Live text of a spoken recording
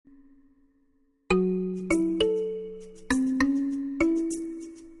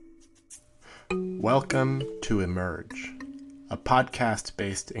Welcome to Emerge, a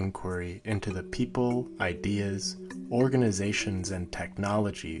podcast-based inquiry into the people, ideas, organizations, and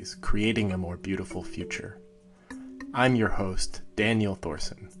technologies creating a more beautiful future. I'm your host, Daniel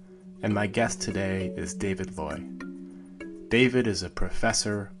Thorson, and my guest today is David Loy. David is a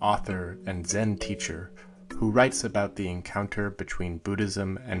professor, author, and Zen teacher who writes about the encounter between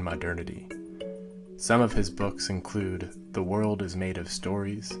Buddhism and modernity. Some of his books include The World is Made of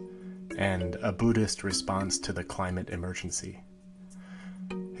Stories and A Buddhist Response to the Climate Emergency.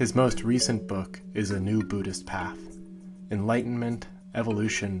 His most recent book is A New Buddhist Path: Enlightenment,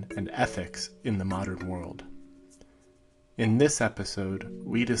 Evolution, and Ethics in the Modern World. In this episode,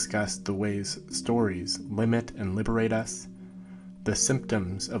 we discuss the ways stories limit and liberate us, the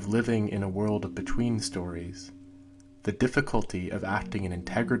symptoms of living in a world between stories, the difficulty of acting in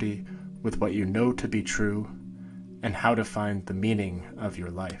integrity with what you know to be true, and how to find the meaning of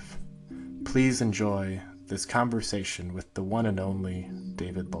your life. Please enjoy this conversation with the one and only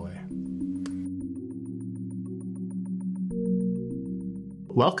David Loy.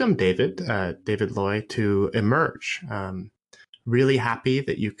 Welcome, David Loy, to Emerge. Really happy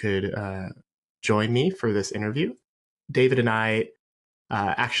that you could join me for this interview. David and I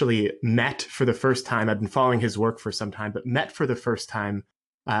actually met for the first time. I've been following his work for some time, but met for the first time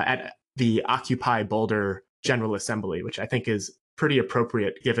at the Occupy Boulder General Assembly, which I think is pretty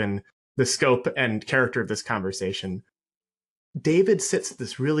appropriate given the scope and character of this conversation. David sits at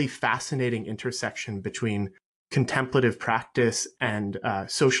this really fascinating intersection between contemplative practice and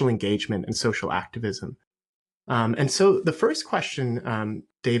social engagement and social activism. And so the first question,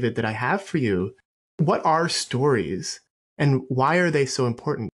 David, that I have for you, what are stories and why are they so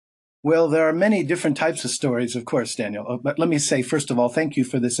important? Well, there are many different types of stories, of course, Daniel. But let me say, first of all, thank you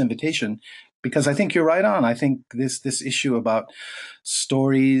for this invitation, because I think you're right on. I think this issue about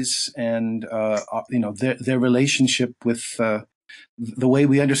stories and their relationship with the way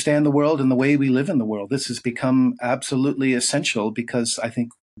we understand the world and the way we live in the world. This has become absolutely essential because I think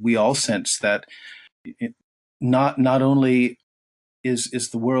we all sense that not only is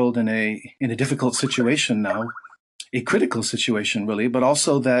the world in a difficult situation now, a critical situation, really, but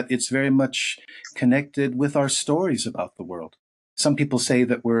also that it's very much connected with our stories about the world. Some people say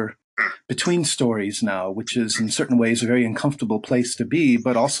that we're between stories now, which is in certain ways a very uncomfortable place to be,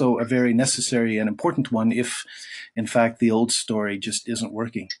 but also a very necessary and important one if, in fact, the old story just isn't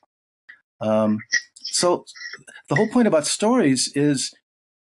working. So the whole point about stories is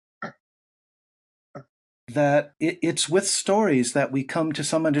that it's with stories that we come to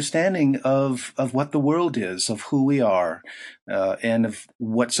some understanding of what the world is, of who we are, and of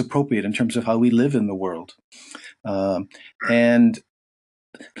what's appropriate in terms of how we live in the world. And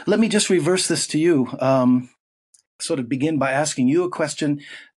let me just reverse this to you, sort of begin by asking you a question.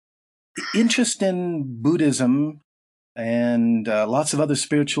 Interest in Buddhism and lots of other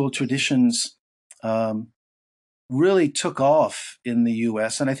spiritual traditions really took off in the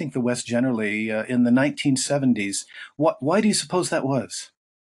U.S. and I think the West generally in the 1970s. Why do you suppose that was?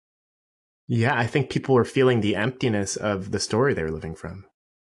 Yeah, I think people were feeling the emptiness of the story they were living from.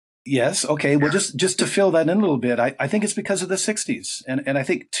 Yes. Okay. Well, just to fill that in a little bit, I think it's because of the 60s. And I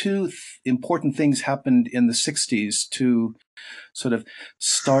think two important things happened in the 60s to sort of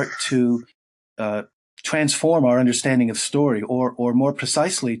start to transform our understanding of story, or more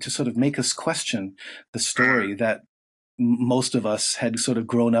precisely, to sort of make us question the story that most of us had sort of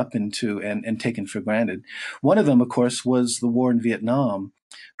grown up into and taken for granted. One of them, of course, was the war in Vietnam,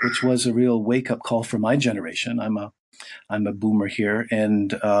 which was a real wake-up call for my generation. I'm a boomer here,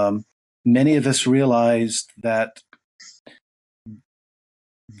 and many of us realized that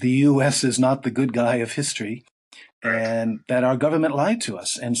the U.S. is not the good guy of history, and that our government lied to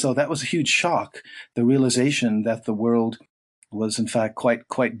us. And so that was a huge shock, the realization that the world was in fact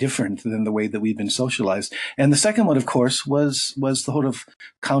quite different than the way that we've been socialized. And the second one, of course, was the whole of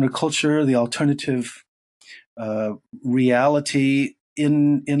counterculture, the alternative reality,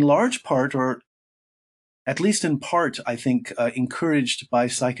 in large part, or at least in part, I think, encouraged by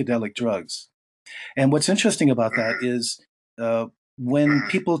psychedelic drugs. And what's interesting about that is when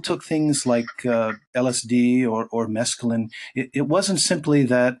people took things like LSD or mescaline, it wasn't simply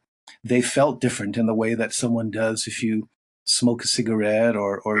that they felt different in the way that someone does if you smoke a cigarette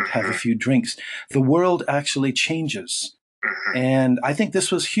or have a few drinks. The world actually changes. And I think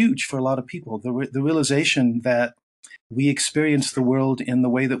this was huge for a lot of people, the realization that we experience the world in the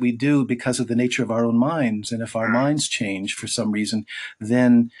way that we do because of the nature of our own minds. And if our minds change for some reason,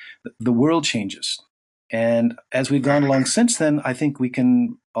 then the world changes. And as we've gone along since then, I think we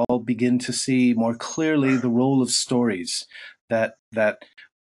can all begin to see more clearly the role of stories, that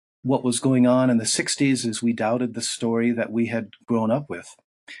what was going on in the 60s is we doubted the story that we had grown up with.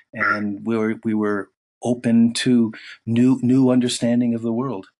 And we were open to new understanding of the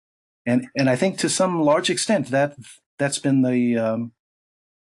world. And I think to some large extent that's been the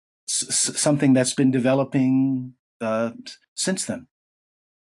something that's been developing since then.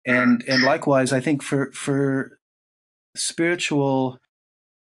 And likewise, I think for spiritual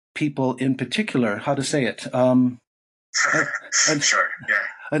people in particular, how to say it. Sure.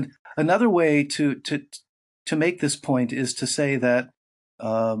 Yeah. Another way to make this point is to say that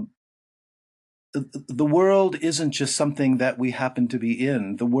um, the world isn't just something that we happen to be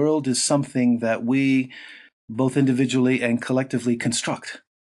in. The world is something that we, both individually and collectively, construct.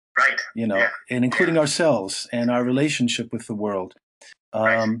 Right. Yeah. And including ourselves and our relationship with the world.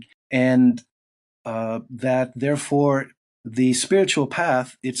 Right. And that therefore the spiritual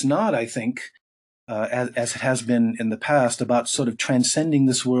path, it's not, I think, as it has been in the past, about sort of transcending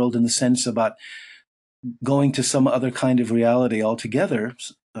this world in the sense about going to some other kind of reality altogether,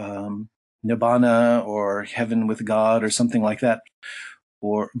 nirvana or heaven with God or something like that,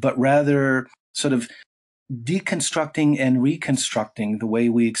 but rather sort of deconstructing and reconstructing the way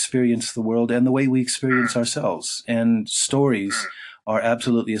we experience the world and the way we experience ourselves. And stories are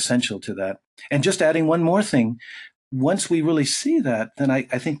absolutely essential to that. And just adding one more thing, once we really see that, then I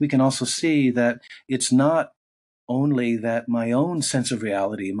think we can also see that it's not only that my own sense of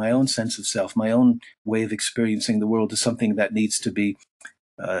reality, my own sense of self, my own way of experiencing the world is something that needs to be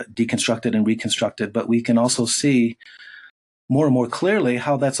deconstructed and reconstructed, but we can also see more and more clearly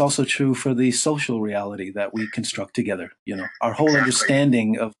how that's also true for the social reality that we construct together. Our whole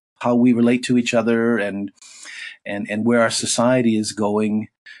understanding of how we relate to each other and where our society is going,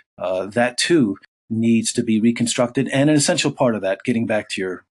 that too needs to be reconstructed. And an essential part of that, getting back to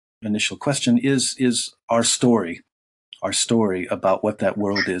your initial question, is our story about what that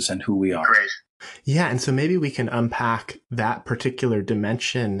world is and who we are. Great. Yeah, and so maybe we can unpack that particular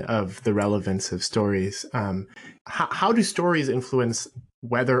dimension of the relevance of stories. How do stories influence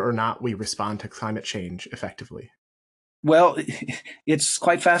whether or not we respond to climate change effectively? Well, it's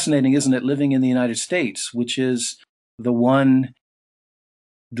quite fascinating, isn't it, living in the United States, which is the one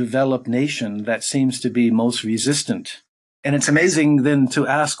developed nation that seems to be most resistant. And it's amazing then to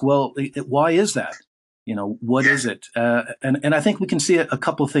ask, well, why is that? What is it? And I think we can see a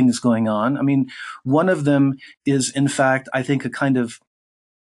couple of things going on. I mean, one of them is, in fact, I think a kind of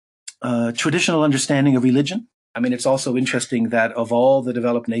traditional understanding of religion. I mean, it's also interesting that of all the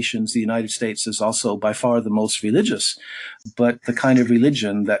developed nations, the United States is also by far the most religious. But the kind of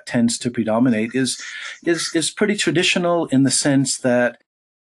religion that tends to predominate is pretty traditional in the sense that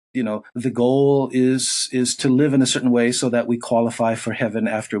the goal is to live in a certain way so that we qualify for heaven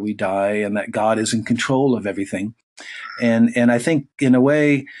after we die, and that God is in control of everything. And I think in a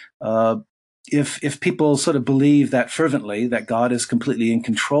way, if people sort of believe that fervently, that God is completely in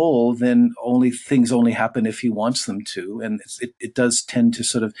control, then things only happen if He wants them to, and it does tend to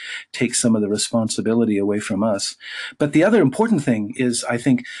sort of take some of the responsibility away from us. But the other important thing is, I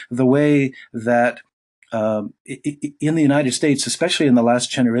think, the way that in the United States, especially in the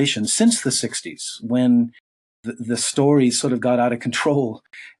last generation, since the 60s, when the story sort of got out of control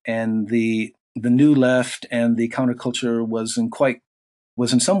and the new left and the counterculture was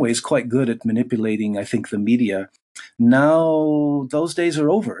in some ways quite good at manipulating, I think, the media. Now those days are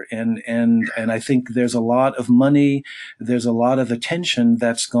over, and I think there's a lot of money, there's a lot of attention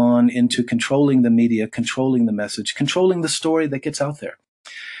that's gone into controlling the media, controlling the message, controlling the story that gets out there.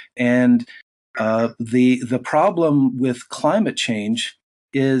 And the problem with climate change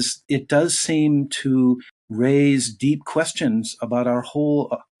is it does seem to raise deep questions about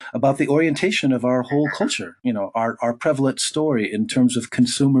about the orientation of our whole culture, our prevalent story in terms of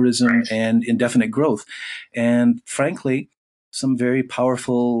consumerism and indefinite growth. And frankly, some very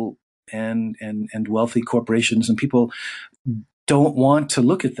powerful and wealthy corporations and people don't want to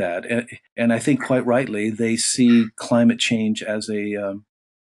look at that. And I think quite rightly, they see climate change as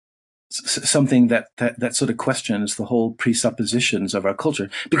something that sort of questions the whole presuppositions of our culture,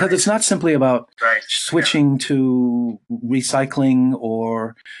 because it's not simply about switching to recycling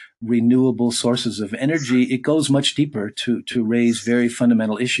or renewable sources of energy. It goes much deeper to raise very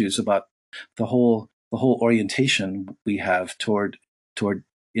fundamental issues about the whole orientation we have toward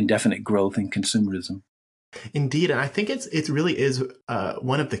indefinite growth and consumerism. Indeed, and I think it really is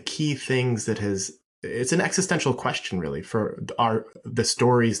one of the key things that it's an existential question, really, for the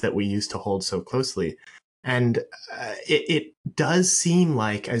stories that we used to hold so closely. And it does seem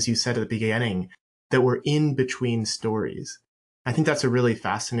like, as you said at the beginning, that we're in between stories. I think that's a really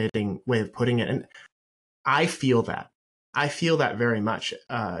fascinating way of putting it. And I feel that very much.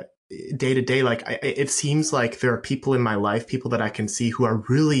 day to day, like it seems like there are people in my life, people that I can see who are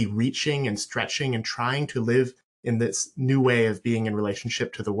really reaching and stretching and trying to live in this new way of being in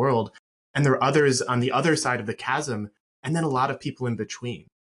relationship to the world. And there are others on the other side of the chasm, and then a lot of people in between.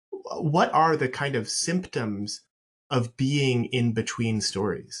 What are the kind of symptoms of being in between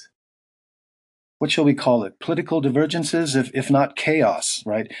stories? What shall we call it? Political divergences, if not chaos,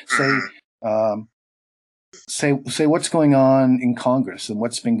 right? Um, say what's going on in Congress and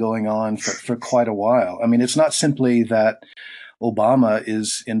what's been going on for quite a while. I mean, it's not simply that Obama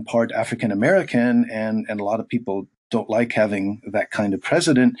is in part African American, and a lot of people don't like having that kind of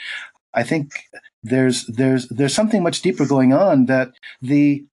president. I think there's something much deeper going on, that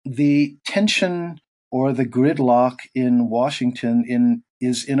the tension or the gridlock in Washington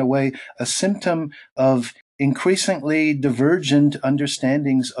is in a way a symptom of increasingly divergent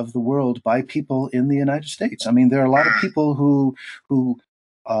understandings of the world by people in the United States. I mean, there are a lot of people who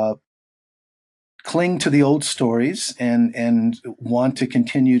uh, cling to the old stories and want to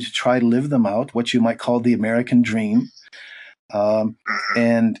continue to try to live them out, what you might call the American dream,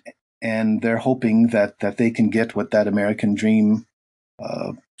 and they're hoping that they can get what that American dream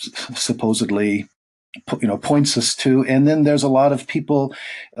supposedly points us to. And then there's a lot of people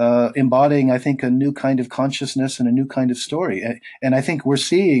embodying, I think, a new kind of consciousness and a new kind of story. And I think we're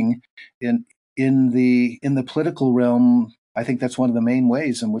seeing in the political realm, I think that's one of the main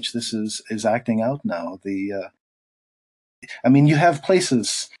ways in which this is acting out now. I mean, you have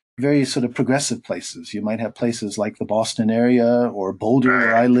places, very sort of progressive places. You might have places like the Boston area or Boulder,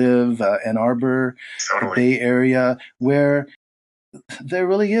 where I live, Ann Arbor, the Bay Area, where there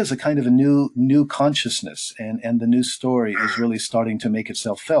really is a kind of a new consciousness, and the new story is really starting to make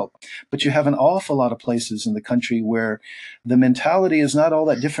itself felt. But you have an awful lot of places in the country where the mentality is not all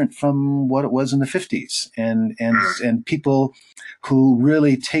that different from what it was in the 50s, and people who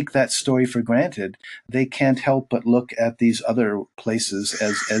really take that story for granted, they can't help but look at these other places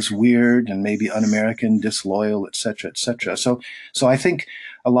as weird and maybe un-American, disloyal, et cetera, et cetera. So I think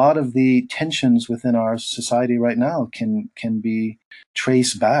a lot of the tensions within our society right now can be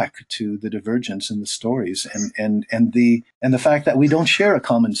traced back to the divergence in the stories and the fact that we don't share a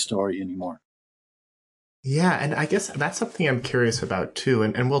common story anymore. Yeah, and I guess that's something I'm curious about too,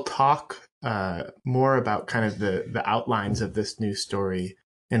 and we'll talk more about kind of the outlines of this new story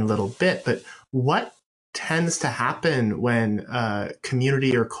in a little bit. But what tends to happen when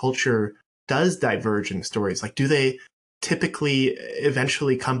community or culture does diverge in stories? Like, do they typically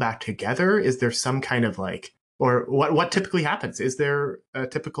eventually come back together? Is there some kind of like, or what typically happens? Is there a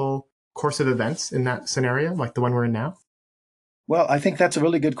typical course of events in that scenario, like the one we're in now? Well, I think that's a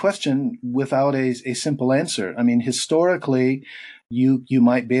really good question without a simple answer. I mean, historically, you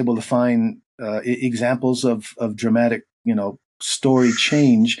might be able to find examples of dramatic, story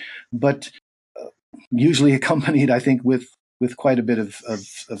change, but usually accompanied, I think, with quite a bit of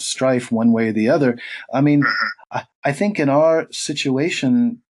strife one way or the other. I mean, I think in our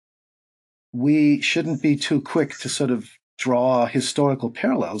situation, we shouldn't be too quick to sort of draw historical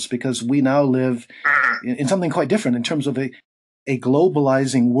parallels, because we now live in something quite different in terms of a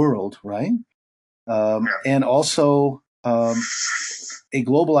globalizing world, right? And also a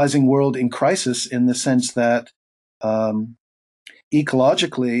globalizing world in crisis, in the sense that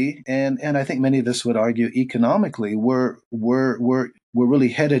ecologically, and I think many of us would argue economically, we're really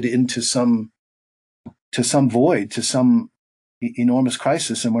headed into some void, to some enormous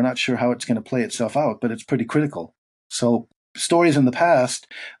crisis, and we're not sure how it's going to play itself out, but it's pretty critical. So stories in the past,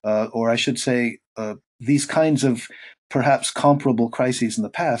 or I should say, these kinds of perhaps comparable crises in the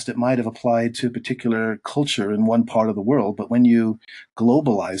past, it might have applied to a particular culture in one part of the world, but when you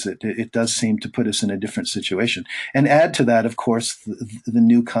globalize it, it does seem to put us in a different situation. And add to that, of course, the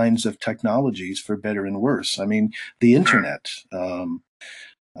new kinds of technologies, for better and worse. I mean, the internet,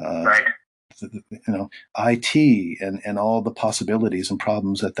 Right. IT, and all the possibilities and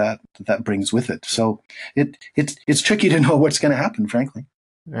problems that brings with it. So it's tricky to know what's going to happen, frankly.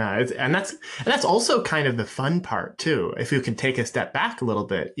 Yeah, and that's also kind of the fun part too. If you can take a step back a little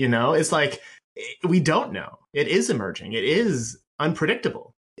bit, it's like we don't know. It is emerging. It is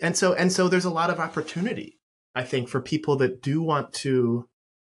unpredictable, and so there's a lot of opportunity, I think, for people that do want to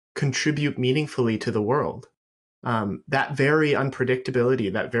contribute meaningfully to the world. That very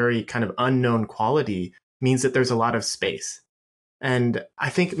unpredictability, that very kind of unknown quality, means that there's a lot of space. And I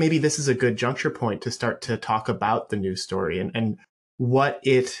think maybe this is a good juncture point to start to talk about the news story and what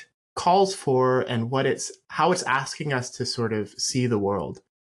it calls for and how it's asking us to sort of see the world.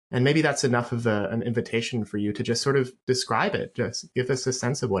 And maybe that's enough of an invitation for you to just sort of describe it, just give us a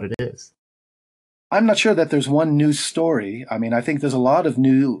sense of what it is. I'm not sure that there's one new story. I mean, I think there's a lot of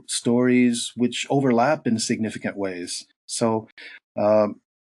new stories which overlap in significant ways. So, um,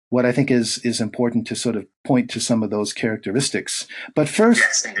 what I think is important to sort of point to some of those characteristics. But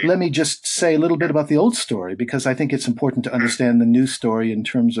first, let me just say a little bit about the old story, because I think it's important to understand the new story in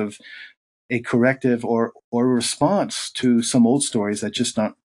terms of a corrective or a response to some old stories that just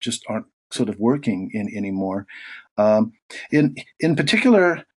aren't sort of working in anymore. Um, in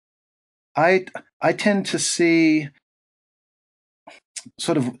particular, I I tend to see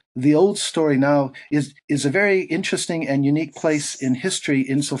sort of the old story now is a very interesting and unique place in history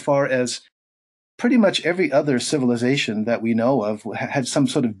insofar as pretty much every other civilization that we know of had some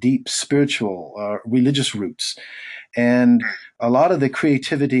sort of deep spiritual or religious roots. And a lot of the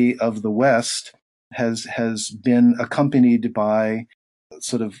creativity of the West has been accompanied by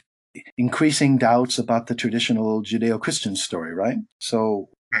sort of increasing doubts about the traditional Judeo-Christian story, right? So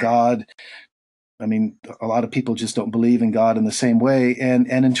God, I mean, a lot of people just don't believe in God in the same way. And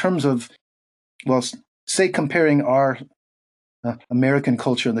in terms of, well, say comparing our American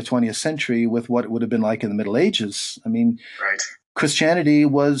culture in the 20th century with what it would have been like in the Middle Ages, I mean, Right. Christianity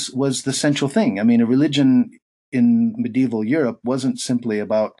was the central thing. I mean, a religion in medieval Europe wasn't simply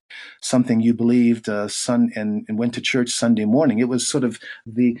about something you believed and went to church Sunday morning. It was sort of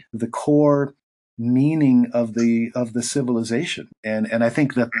the core meaning of the civilization. And I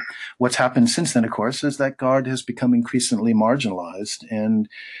think that what's happened since then, of course, is that God has become increasingly marginalized, and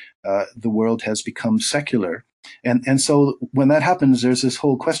the world has become secular. And so when that happens, there's this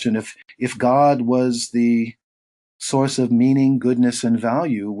whole question: if God was the source of meaning, goodness, and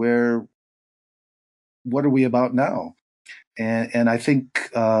value, what are we about now? And I think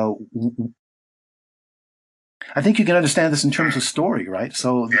you can understand this in terms of story, right?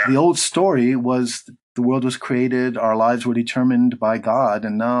 So the old story was the world was created, our lives were determined by God,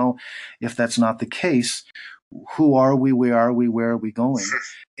 and now, if that's not the case, who are we? Where are we? Where are we going?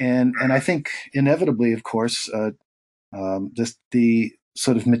 And I think inevitably, of course, the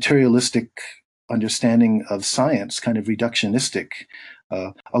sort of materialistic understanding of science, kind of reductionistic,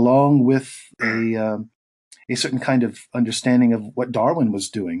 along with a certain kind of understanding of what Darwin was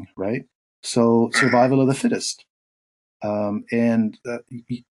doing, right? So survival of the fittest. And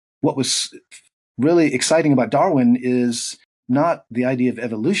what was really exciting about Darwin is not the idea of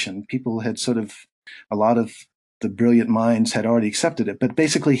evolution. People had sort of, a lot of the brilliant minds had already accepted it, but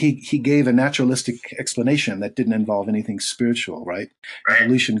basically he gave a naturalistic explanation that didn't involve anything spiritual, right?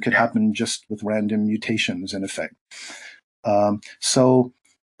 Evolution could happen just with random mutations, in effect. So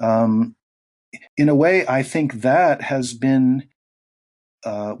in a way, I think that has been,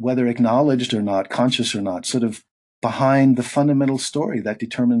 whether acknowledged or not, conscious or not, sort of behind the fundamental story that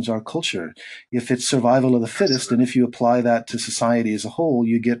determines our culture. If it's survival of the fittest, and if you apply that to society as a whole,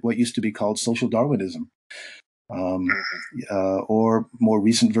 you get what used to be called social Darwinism, or more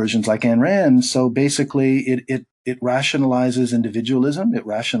recent versions like Ayn Rand. So basically, it rationalizes individualism, it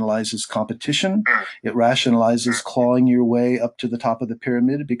rationalizes competition, it rationalizes clawing your way up to the top of the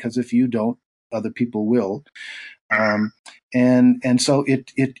pyramid, because if you don't, other people will. And so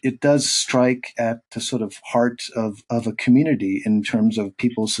it does strike at the sort of heart of a community in terms of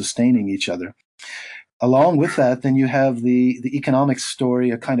people sustaining each other. Along with that, then you have the economic story,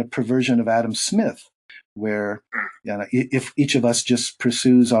 a kind of perversion of Adam Smith, where, you know, if each of us just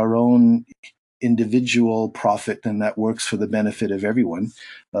pursues our own individual profit, then that works for the benefit of everyone.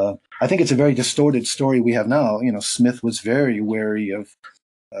 I think it's a very distorted story we have now. You know, Smith was very wary of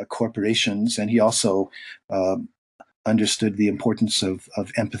corporations, and he also understood the importance of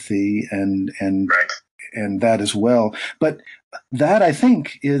empathy and that as well. But that, I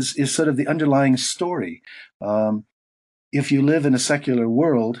think, is sort of the underlying story. If you live in a secular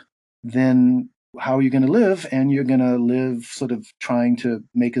world, then how are you going to live? And you're going to live sort of trying to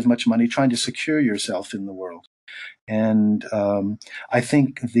make as much money, trying to secure yourself in the world. And I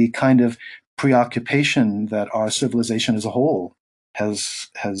think the kind of preoccupation that our civilization as a whole has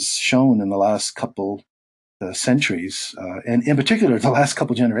shown in the last couple centuries, and in particular the last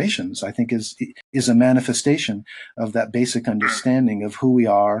couple generations, I think is a manifestation of that basic understanding of who we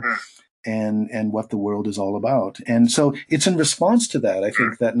are and what the world is all about. And so it's in response to that, I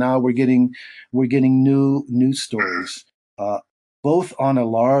think, that now we're getting new stories, both on a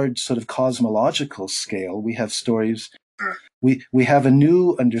large sort of cosmological scale. We have stories. We have a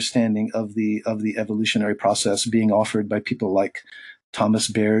new understanding of the evolutionary process being offered by people like Thomas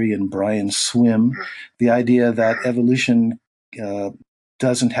Berry and Brian Swim. The idea that evolution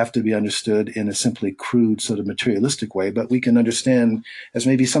doesn't have to be understood in a simply crude sort of materialistic way, but we can understand as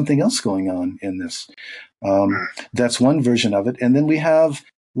maybe something else going on in this. That's one version of it. And then we have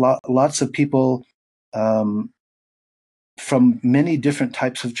lots of people from many different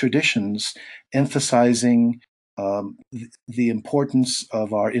types of traditions, emphasizing the importance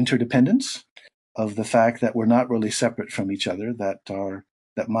of our interdependence, of the fact that we're not really separate from each other,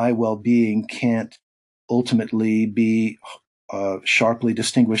 that my well-being can't ultimately be sharply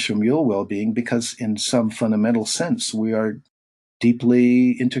distinguished from your well-being, because in some fundamental sense we are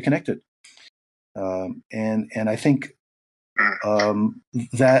deeply interconnected. And I think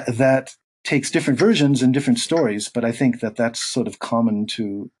that takes different versions and different stories, but I think that that's sort of common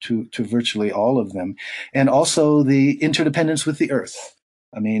to virtually all of them. And also the interdependence with the earth.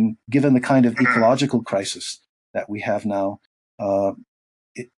 I mean, given the kind of ecological crisis that we have now,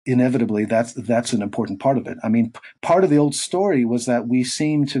 inevitably that's an important part of it. I mean, part of the old story was that we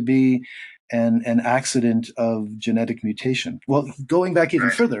seem to be an accident of genetic mutation. Well, going back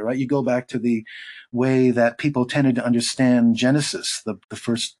even further, right? You go back to the way that people tended to understand Genesis, the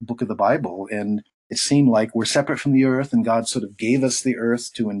first book of the Bible, and it seemed like we're separate from the earth, and God sort of gave us the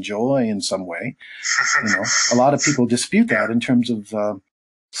earth to enjoy in some way. You know, a lot of people dispute that in terms of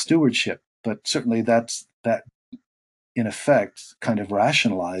stewardship, but certainly that in effect kind of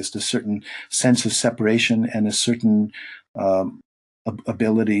rationalized a certain sense of separation and a certain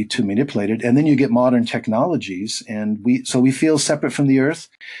ability to manipulate it. And then you get modern technologies, and we feel separate from the earth.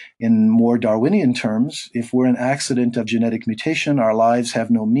 In more Darwinian terms, if we're an accident of genetic mutation, our lives have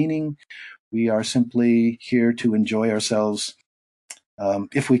no meaning. We are simply here to enjoy ourselves,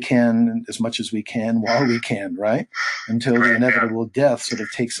 if we can, as much as we can, while we can, right? Until the inevitable death sort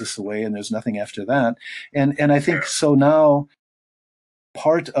of takes us away, and there's nothing after that. And I think so now,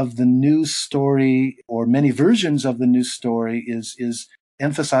 part of the news story, or many versions of the news story, is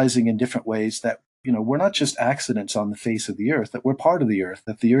emphasizing in different ways that, you know, we're not just accidents on the face of the earth, that we're part of the earth,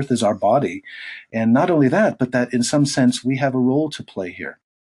 that the earth is our body. And not only that, but that in some sense we have a role to play here.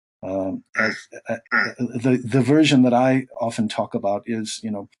 The version that I often talk about is, you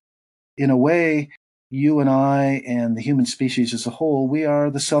know, in a way, you and I and the human species as a whole, we are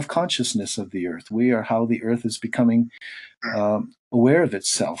the self-consciousness of the earth. We are how the earth is becoming aware of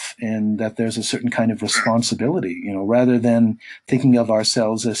itself, and that there's a certain kind of responsibility, you know, rather than thinking of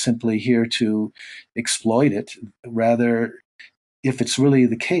ourselves as simply here to exploit it. Rather, if it's really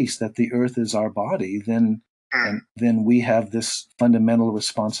the case that the earth is our body, then we have this fundamental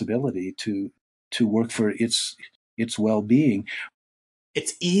responsibility to work for its well-being.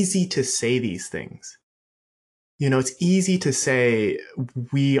 It's easy to say these things. You know, it's easy to say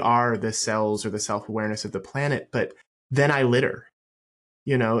we are the cells or the self-awareness of the planet, but then I litter.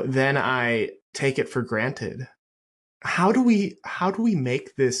 You know, then I take it for granted. How do we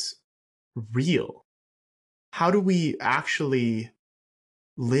make this real? How do we actually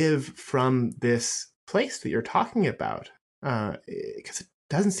live from this place that you're talking about? Because it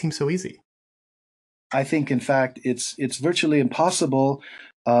doesn't seem so easy. I think, in fact, it's virtually impossible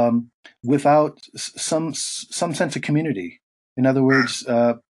without some sense of community. In other words,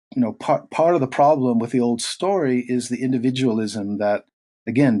 you know, part of the problem with the old story is the individualism that,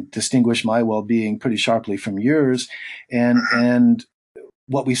 again, distinguished my well-being pretty sharply from yours, and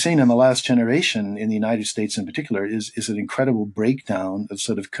what we've seen in the last generation in the United States in particular is an incredible breakdown of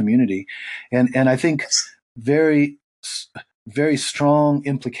sort of community, and I think very strong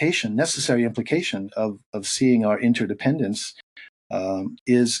implication, necessary implication of seeing our interdependence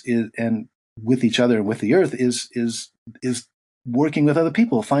is and with each other and with the earth is working with other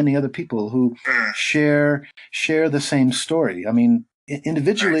people, finding other people who share the same story. I mean,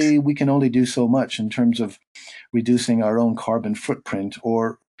 individually we can only do so much in terms of reducing our own carbon footprint,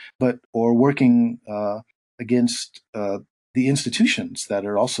 or working against the institutions that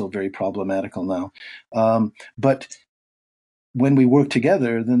are also very problematical now. But when we work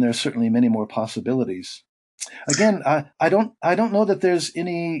together, then there's certainly many more possibilities. Again, I don't know that there's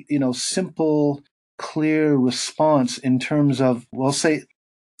any, you know, simple, clear response in terms of, well, say,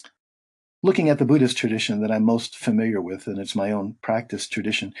 looking at the Buddhist tradition that I'm most familiar with, and it's my own practice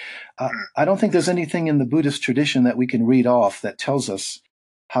tradition. I don't think there's anything in the Buddhist tradition that we can read off that tells us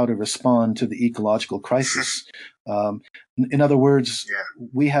how to respond to the ecological crisis. In other words,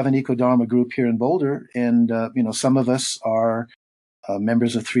 we have an Eco-Dharma group here in Boulder, and you know, some of us are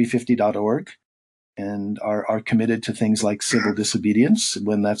members of 350.org and are committed to things like civil disobedience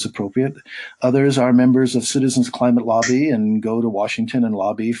when that's appropriate. Others are members of Citizens Climate Lobby and go to Washington and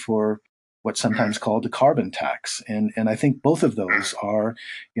lobby for what's sometimes called the carbon tax. And I think both of those are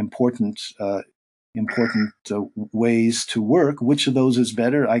important ways to work. Which of those is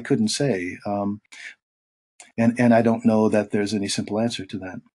better? I couldn't say. And I don't know that there's any simple answer to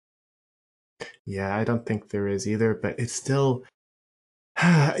that. Yeah, I don't think there is either, but it's still,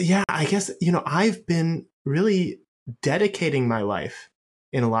 Yeah, I guess, I've been really dedicating my life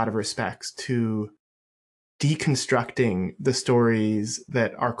in a lot of respects to deconstructing the stories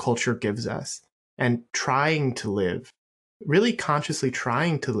that our culture gives us and trying to live, really consciously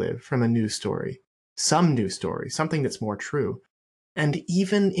trying to live from a some new story, something that's more true. And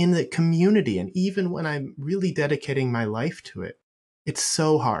even in the community, and even when I'm really dedicating my life to it, it's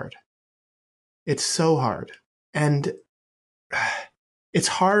so hard. It's so hard. And it's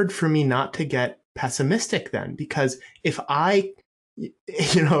hard for me not to get pessimistic then, because if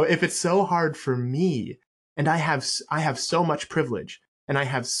it's so hard for me, and I have so much privilege, and I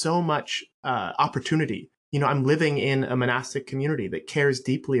have so much opportunity. I'm living in a monastic community that cares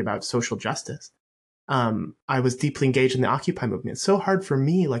deeply about social justice. I was deeply engaged in the Occupy movement. It's so hard for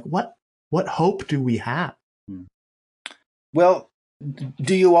me. Like, what hope do we have? Well,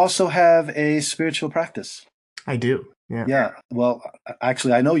 do you also have a spiritual practice? I do. Yeah. Yeah. Well,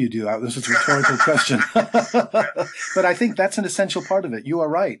 actually, I know you do. This is a rhetorical question, but I think that's an essential part of it. You are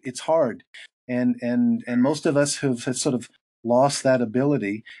right. It's hard, and most of us have sort of lost that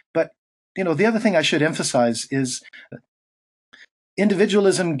ability. But the other thing I should emphasize is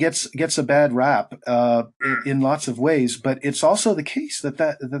individualism gets a bad rap in lots of ways, but it's also the case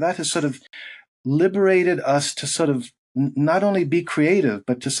that has sort of liberated us to sort of not only be creative,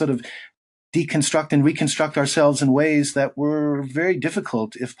 but to sort of deconstruct and reconstruct ourselves in ways that were very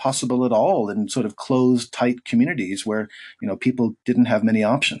difficult, if possible at all, in sort of closed, tight communities where people didn't have many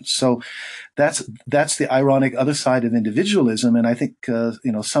options. So that's the ironic other side of individualism, and I think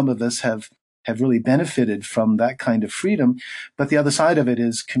some of us have really benefited from that kind of freedom. But the other side of it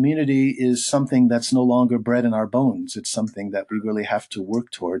is community is something that's no longer bred in our bones. It's something that we really have to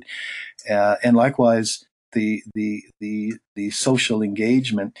work toward, and likewise the social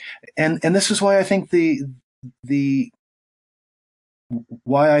engagement, and this is why I think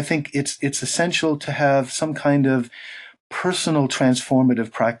it's essential to have some kind of personal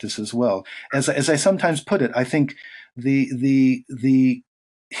transformative practice as well. As I sometimes put it, I think the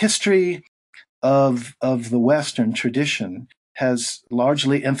history of the Western tradition has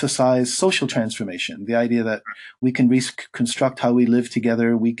largely emphasized social transformation, the idea that we can reconstruct how we live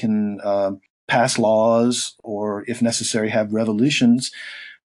together, we can pass laws, or if necessary, have revolutions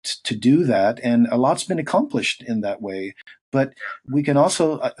to do that. And a lot's been accomplished in that way. But we can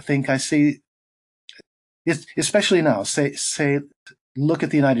also, I see, especially now, say, look at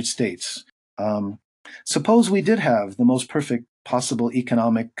the United States. Suppose we did have the most perfect possible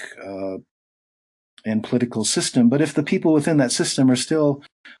economic and political system, but if the people within that system are still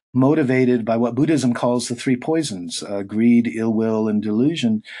motivated by what Buddhism calls the three poisons, greed, ill will, and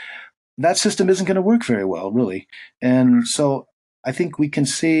delusion, that system isn't going to work very well, really. And so I think we can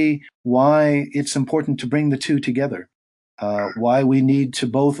see why it's important to bring the two together, why we need to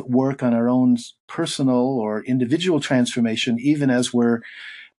both work on our own personal or individual transformation, even as we're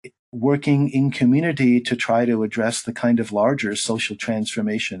working in community to try to address the kind of larger social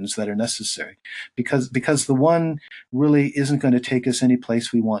transformations that are necessary. Because the one really isn't going to take us any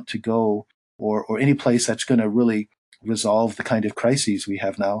place we want to go, or any place that's going to really resolve the kind of crises we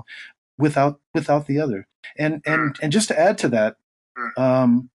have now without the other. And just to add to that,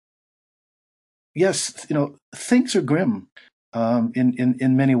 yes, things are grim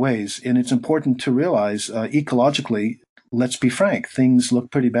in many ways, and it's important to realize ecologically. Let's be frank; things look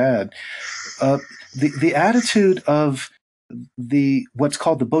pretty bad. The attitude of what's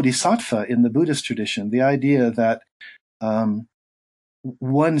called the bodhisattva in the Buddhist tradition, the idea that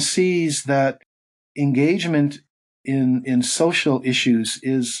one sees that engagement in social issues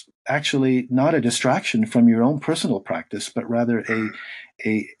is actually not a distraction from your own personal practice, but rather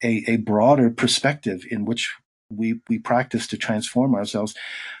a broader perspective in which we practice to transform ourselves.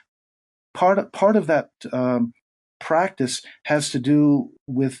 Part of that practice has to do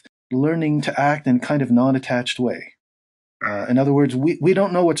with learning to act in kind of non-attached way. In other words, we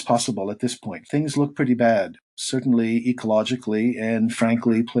don't know what's possible at this point. Things look pretty bad, certainly ecologically and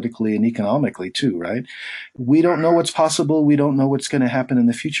frankly, politically and economically too, right? We don't know what's possible. We don't know what's going to happen in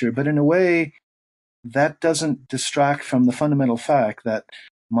the future. But in a way, that doesn't distract from the fundamental fact that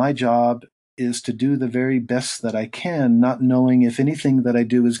my job is to do the very best that I can, not knowing if anything that I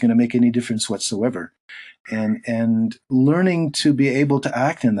do is going to make any difference whatsoever. And learning to be able to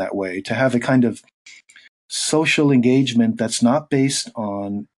act in that way, to have a kind of social engagement that's not based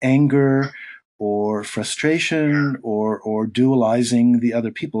on anger or frustration or dualizing the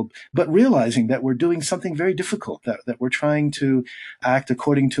other people, but realizing that we're doing something very difficult, that we're trying to act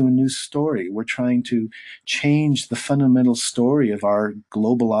according to a new story. We're trying to change the fundamental story of our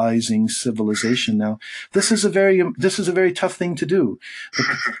globalizing civilization. Now, this is a very tough thing to do. But,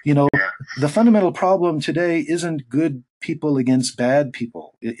 the fundamental problem today isn't good people against bad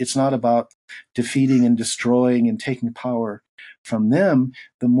people. It's not about defeating and destroying and taking power from them.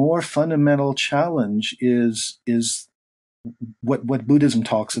 The more fundamental challenge is what Buddhism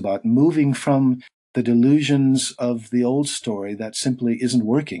talks about, moving from the delusions of the old story that simply isn't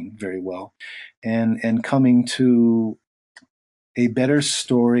working very well, and coming to a better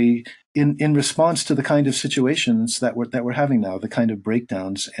story in response to the kind of situations that we're having now, the kind of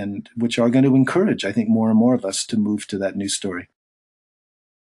breakdowns, and which are going to encourage, I think, more and more of us to move to that new story.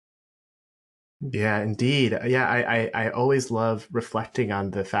 Yeah, indeed. Yeah, I always love reflecting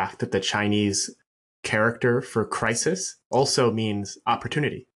on the fact that the Chinese character for crisis also means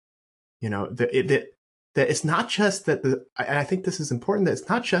opportunity. That it's not just that and I think this is important, that it's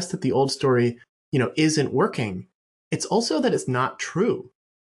not just that the old story, isn't working. It's also that it's not true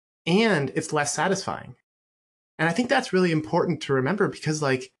and it's less satisfying. And I think that's really important to remember because,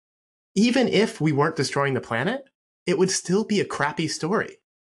 like, even if we weren't destroying the planet, it would still be a crappy story.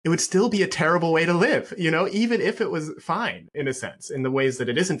 It would still be a terrible way to live, even if it was fine, in a sense, in the ways that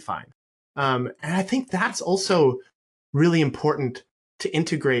it isn't fine. And I think that's also really important to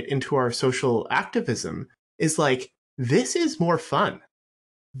integrate into our social activism, is like, this is more fun.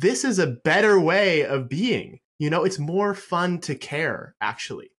 This is a better way of being. It's more fun to care,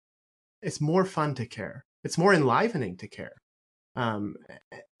 actually. It's more fun to care. It's more enlivening to care.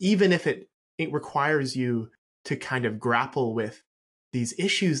 Even if it requires you to kind of grapple with these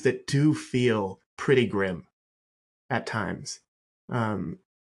issues that do feel pretty grim at times.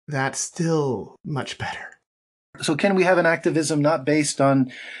 That's still much better. So can we have an activism not based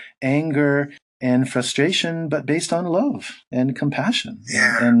on anger and frustration, but based on love and compassion?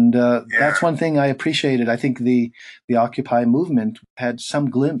 Yeah. And that's one thing I appreciated. I think the Occupy movement had some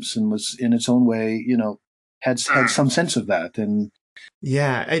glimpse and was, in its own way, had some sense of that. And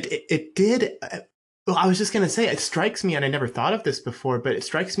yeah, it did. Well, I was just going to say, it strikes me, and I never thought of this before, but it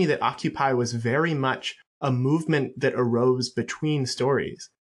strikes me that Occupy was very much a movement that arose between stories,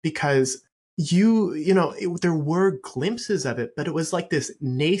 because there were glimpses of it, but it was like this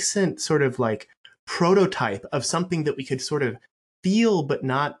nascent sort of like prototype of something that we could sort of feel but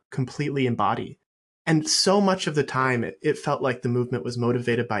not completely embody. And so much of the time, it felt like the movement was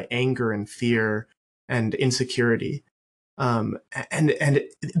motivated by anger and fear and insecurity. And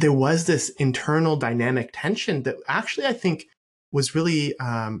there was this internal dynamic tension that actually, I think, was really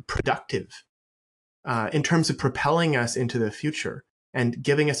productive in terms of propelling us into the future and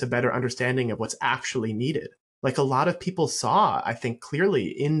giving us a better understanding of what's actually needed. Like, a lot of people saw, I think, clearly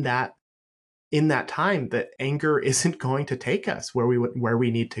in that time that anger isn't going to take us where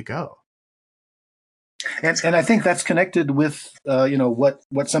we need to go. And I think that's connected with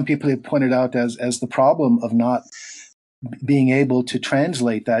what some people have pointed out as the problem of not being able to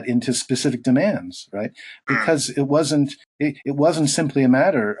translate that into specific demands, right? Because it wasn't simply a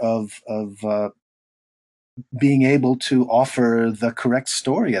matter of being able to offer the correct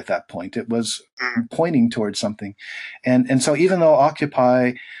story at that point. It was pointing towards something, and so even though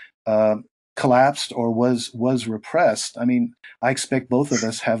Occupy collapsed or was repressed, I mean, I expect both of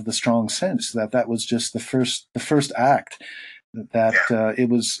us have the strong sense that was just the first act. That it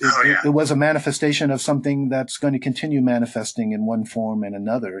was a manifestation of something that's going to continue manifesting in one form and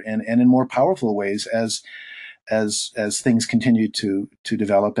another, and in more powerful ways as things continue to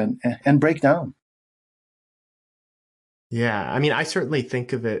develop and break down. Yeah, I mean, I certainly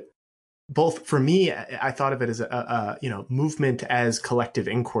think of it both. For me, I thought of it as a movement as collective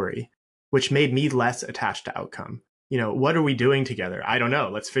inquiry, which made me less attached to outcome. What are we doing together? I don't know.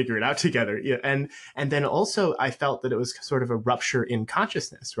 Let's figure it out together. Yeah, and then also I felt that it was sort of a rupture in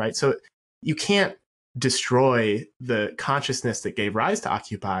consciousness, right? So you can't destroy the consciousness that gave rise to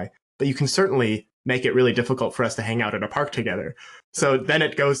Occupy, but you can certainly make it really difficult for us to hang out at a park together. So then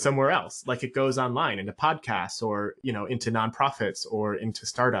it goes somewhere else, like it goes online into podcasts or, into nonprofits or into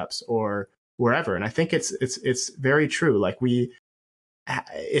startups or wherever. And I think it's very true. Like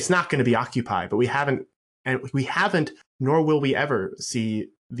it's not going to be Occupy, but we haven't, nor will we ever see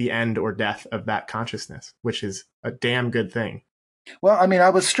the end or death of that consciousness, which is a damn good thing. Well, I mean, I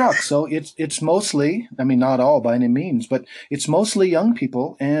was struck. So it's mostly, I mean, not all by any means, but it's mostly young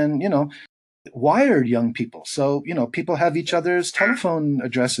people and, wired young people. So, people have each other's telephone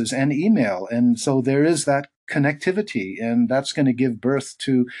addresses and email. And so there is that connectivity, and that's going to give birth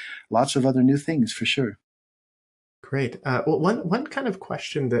to lots of other new things for sure. Great. Well, one kind of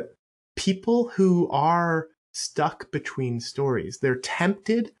question that people who are stuck between stories, they're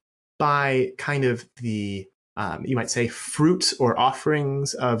tempted by kind of the you might say fruits or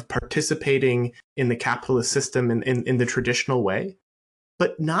offerings of participating in the capitalist system in the traditional way,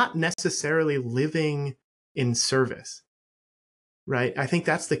 but not necessarily living in service. Right? I think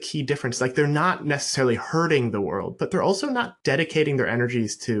that's the key difference. Like, they're not necessarily hurting the world, but they're also not dedicating their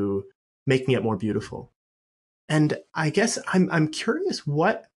energies to making it more beautiful. And I guess I'm curious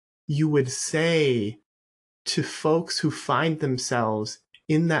what you would say to folks who find themselves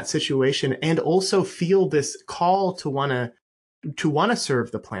in that situation and also feel this call to want to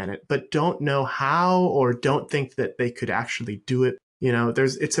serve the planet, but don't know how or don't think that they could actually do it. You know,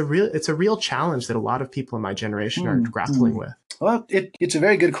 it's a real challenge that a lot of people in my generation are grappling with. Well, it's a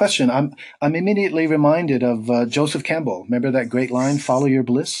very good question. I'm immediately reminded of Joseph Campbell. Remember that great line, "Follow your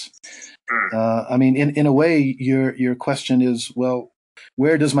bliss." I mean, in a way, your question is, well,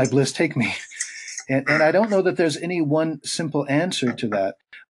 where does my bliss take me? And I don't know that there's any one simple answer to that.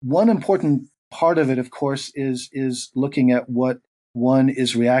 One important part of it, of course, is looking at what one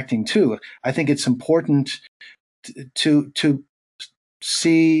is reacting to. I think it's important to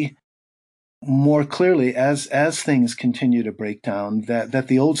see more clearly as things continue to break down that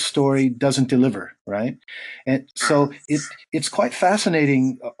the old story doesn't deliver, right? And so it's quite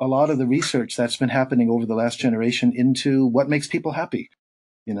fascinating, a lot of the research that's been happening over the last generation into what makes people happy.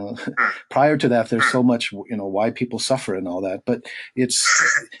 You know, prior to that, there's so much, why people suffer and all that, but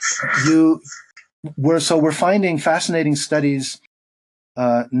we're finding fascinating studies,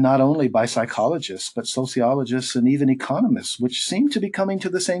 not only by psychologists, but sociologists and even economists, which seem to be coming to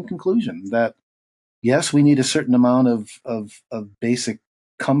the same conclusion that, yes, we need a certain amount of basic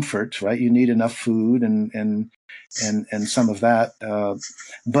comfort, right? You need enough food and some of that.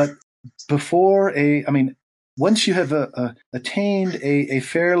 But once you have attained a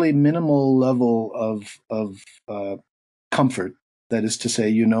fairly minimal level of comfort, that is to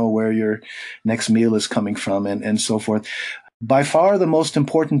say, where your next meal is coming from and so forth, by far the most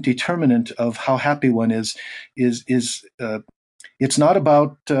important determinant of how happy one is it's not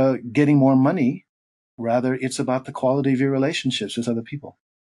about getting more money. Rather, it's about the quality of your relationships with other people.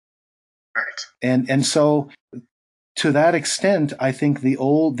 Right. And so, to that extent, I think the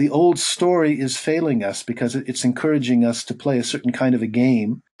old story is failing us because it's encouraging us to play a certain kind of a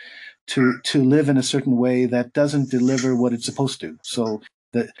game, to live in a certain way that doesn't deliver what it's supposed to. So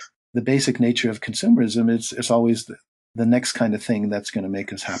the basic nature of consumerism is it's always the next kind of thing that's going to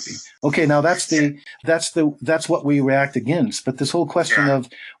make us happy. Okay, now that's what we react against. But this whole question of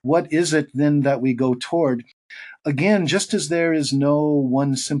what is it then that we go toward? Again, just as there is no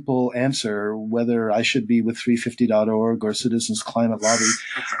one simple answer, whether I should be with 350.org or Citizens Climate Lobby,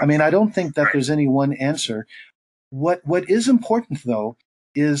 I mean, I don't think that there's any one answer. What is important, though,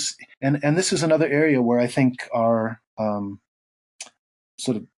 is, and this is another area where I think our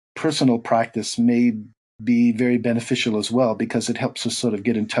sort of personal practice may be very beneficial as well, because it helps us sort of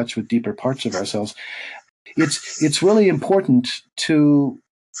get in touch with deeper parts of ourselves. It's really important to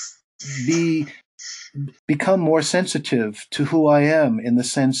become more sensitive to who I am in the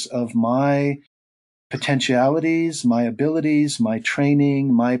sense of my potentialities, my abilities, my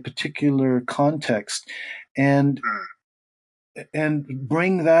training, my particular context, and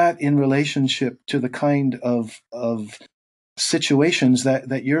bring that in relationship to the kind of situations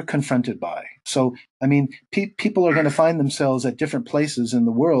that you're confronted by. So, I mean, people are going to find themselves at different places in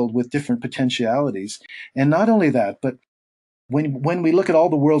the world with different potentialities. And not only that, but when we look at all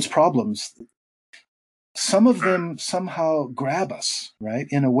the world's problems, some of them somehow grab us, right,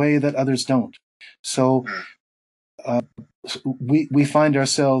 in a way that others don't. So we find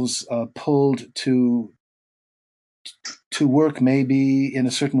ourselves pulled to work maybe in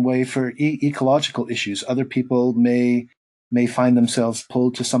a certain way for ecological issues. Other people may find themselves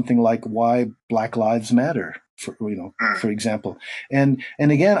pulled to something like why Black Lives Matter, for example. And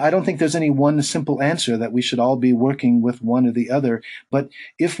again, I don't think there's any one simple answer that we should all be working with one or the other. But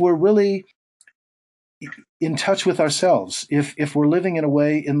if we're really in touch with ourselves, if we're living in a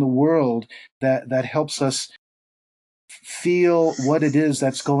way in the world that helps us feel what it is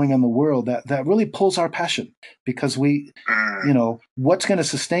that's going on in the world, that really pulls our passion, because what's going to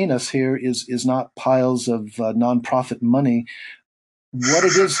sustain us here is not piles of nonprofit money. What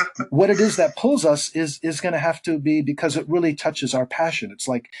it is that pulls us is going to have to be because it really touches our passion. It's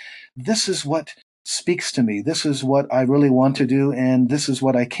like, this is what speaks to me. This is what I really want to do, and this is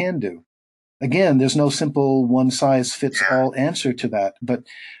what I can do. Again, there's no simple one-size-fits-all answer to that, but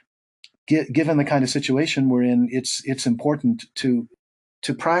given the kind of situation we're in, it's important to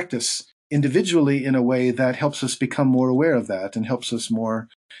practice individually in a way that helps us become more aware of that and helps us more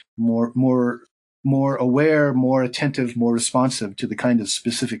aware, more attentive, more responsive to the kind of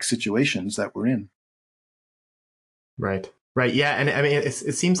specific situations that we're in. Right. Right. Yeah. And I mean, it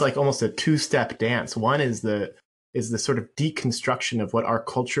seems like almost a two-step dance. One is the sort of deconstruction of what our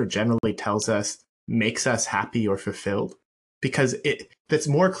culture generally tells us makes us happy or fulfilled. Because that's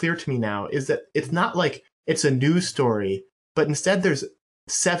more clear to me now is that it's not like it's a news story, but instead there's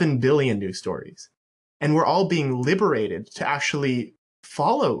 7 billion news stories. And we're all being liberated to actually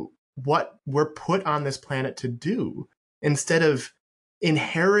follow what we're put on this planet to do instead of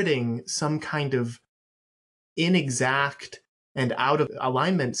inheriting some kind of inexact and out of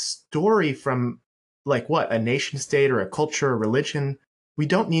alignment story from like what, a nation state or a culture or religion. We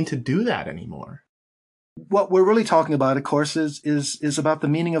don't need to do that anymore. What we're really talking about, of course, is about the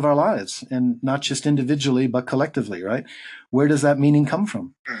meaning of our lives, and not just individually but collectively, right? Where does that meaning come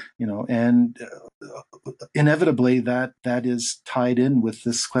from? And inevitably that is tied in with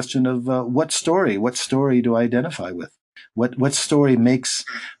this question of what story do I identify with? What story makes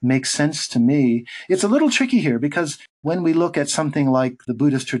sense to me? It's a little tricky here because when we look at something like the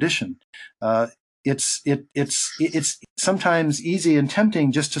Buddhist tradition, it's sometimes easy and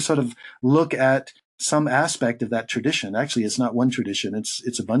tempting just to sort of look at some aspect of that tradition. Actually, it's not one tradition;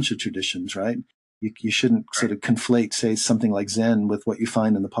 it's a bunch of traditions, right? You shouldn't sort of conflate, say, something like Zen with what you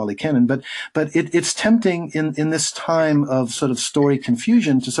find in the Pali Canon. But it's tempting in this time of sort of story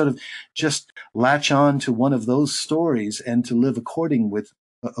confusion to sort of just latch on to one of those stories and to live according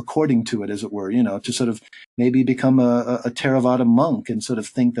to it, as it were, to sort of maybe become a Theravada monk and sort of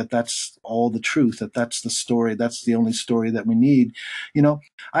think that that's all the truth, that that's the story, that's the only story that we need.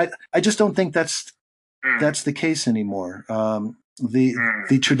 I just don't think that's the case anymore.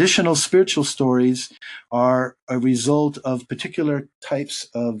 The traditional spiritual stories are a result of particular types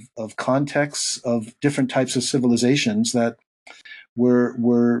of contexts of different types of civilizations that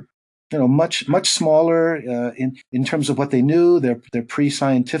were much smaller in terms of what they knew. They're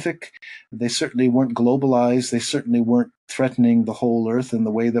pre-scientific. They certainly weren't globalized. They certainly weren't threatening the whole earth in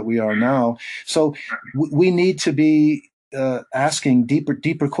the way that we are now. So we need to be asking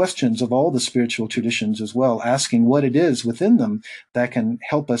deeper questions of all the spiritual traditions as well, asking what it is within them that can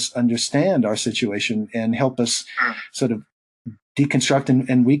help us understand our situation and help us sort of deconstruct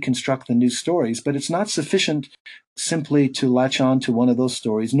and reconstruct the new stories. But it's not sufficient simply to latch on to one of those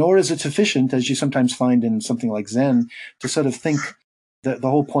stories, nor is it sufficient, as you sometimes find in something like Zen, to sort of think that the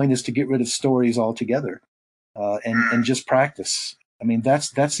whole point is to get rid of stories altogether and just practice. I mean,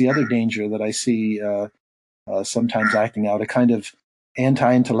 that's the other danger that I see sometimes acting out, a kind of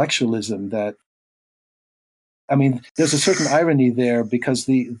anti-intellectualism that, I mean, there's a certain irony there because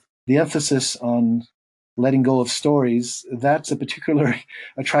the emphasis on letting go of stories, that's a particularly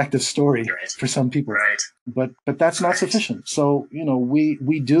attractive story for some people. But that's not sufficient. So,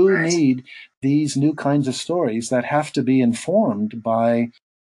 we do need these new kinds of stories that have to be informed by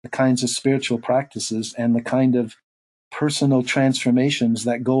the kinds of spiritual practices and the kind of personal transformations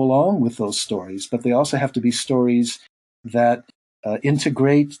that go along with those stories. But they also have to be stories that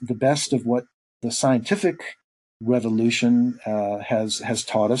integrate the best of what the scientific revolution has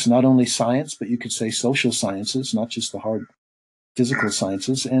taught us, not only science, but you could say social sciences, not just the hard physical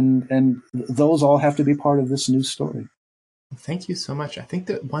sciences. And those all have to be part of this new story. Thank you so much. I think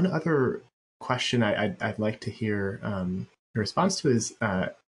that one other question I'd like to hear your response to is,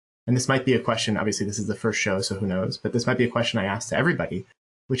 and this might be a question, obviously this is the first show, so who knows, but this might be a question I ask to everybody,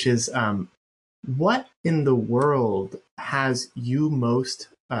 which is, what in the world has you most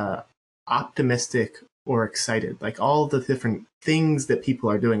optimistic or excited? Like all the different things that people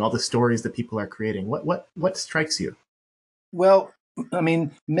are doing, all the stories that people are creating. What strikes you? Well, I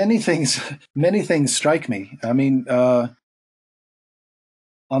mean, many things strike me. I mean, on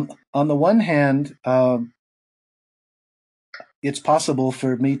the one hand, it's possible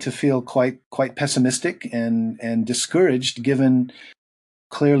for me to feel quite pessimistic and discouraged, given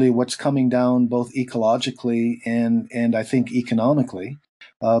clearly what's coming down both ecologically and I think economically.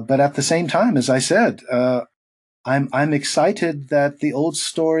 But at the same time, as I said, I'm excited that the old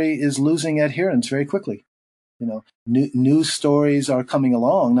story is losing adherence very quickly. New stories are coming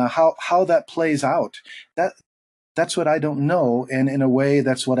along now. How that plays out, that's what I don't know, and in a way,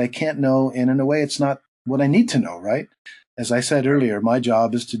 that's what I can't know, and in a way, it's not what I need to know. Right? As I said earlier, my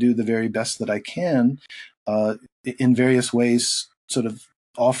job is to do the very best that I can in various ways, sort of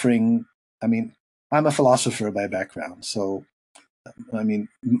offering. I mean, I'm a philosopher by background, so. I mean,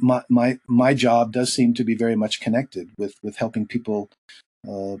 my job does seem to be very much connected with helping people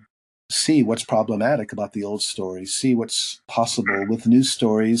see what's problematic about the old stories, see what's possible with new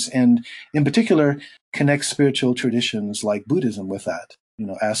stories, and in particular, connect spiritual traditions like Buddhism with that.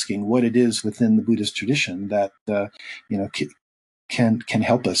 Asking what it is within the Buddhist tradition that can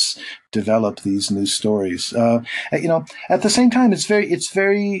help us develop these new stories. At the same time, it's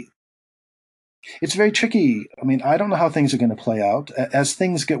very tricky. I mean, I don't know how things are going to play out. As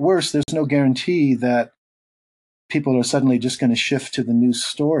things get worse, there's no guarantee that people are suddenly just going to shift to the new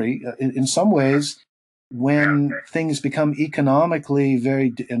story. In some ways, when things become economically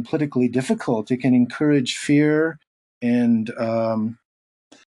and politically difficult, it can encourage fear. And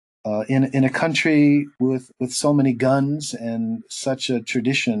in a country with so many guns and such a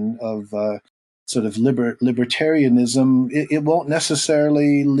tradition of sort of libertarianism, it won't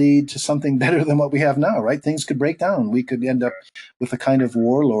necessarily lead to something better than what we have now, right? Things could break down. We could end up with a kind of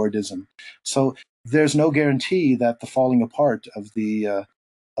warlordism. So there's no guarantee that the falling apart of the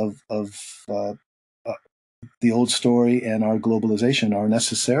old story and our globalization are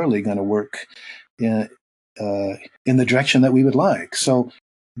necessarily going to work in the direction that we would like. So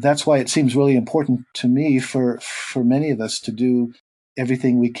that's why it seems really important to me for many of us to do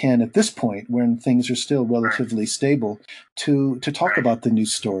everything we can at this point, when things are still relatively stable, to talk about the new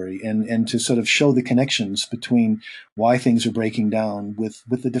story and to sort of show the connections between why things are breaking down with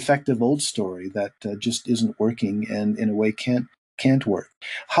the defective old story that just isn't working and in a way can't work.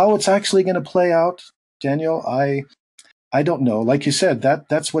 How it's actually going to play out, Daniel, I don't know. Like you said,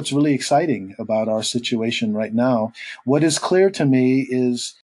 that's what's really exciting about our situation right now. What is clear to me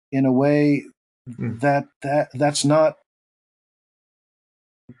is, in a way, that's not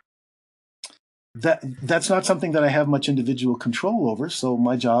something that I have much individual control over. So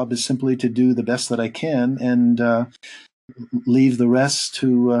my job is simply to do the best that I can and leave the rest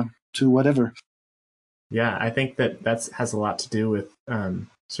to whatever. Yeah, I think that has a lot to do with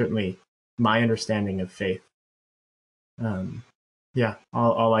certainly my understanding of faith. Yeah,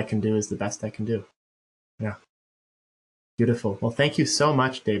 all I can do is the best I can do. Yeah. Beautiful. Well, thank you so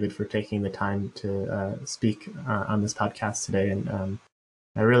much, David, for taking the time to speak on this podcast today. And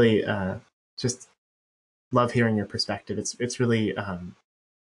I really just love hearing your perspective. It's really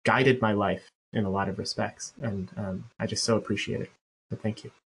guided my life in a lot of respects, and I just so appreciate it. So thank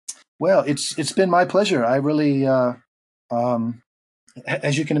you. Well, it's been my pleasure. I really,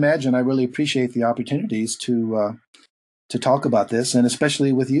 as you can imagine, I really appreciate the opportunities to talk about this, and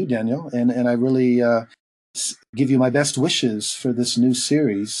especially with you, Daniel. And I really give you my best wishes for this new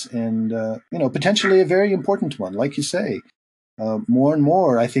series, and potentially a very important one, like you say. More and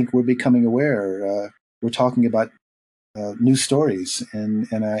more, I think we're becoming aware. We're talking about new stories, and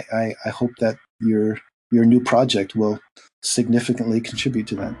I hope that your new project will significantly contribute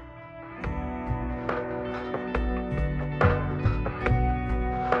to that.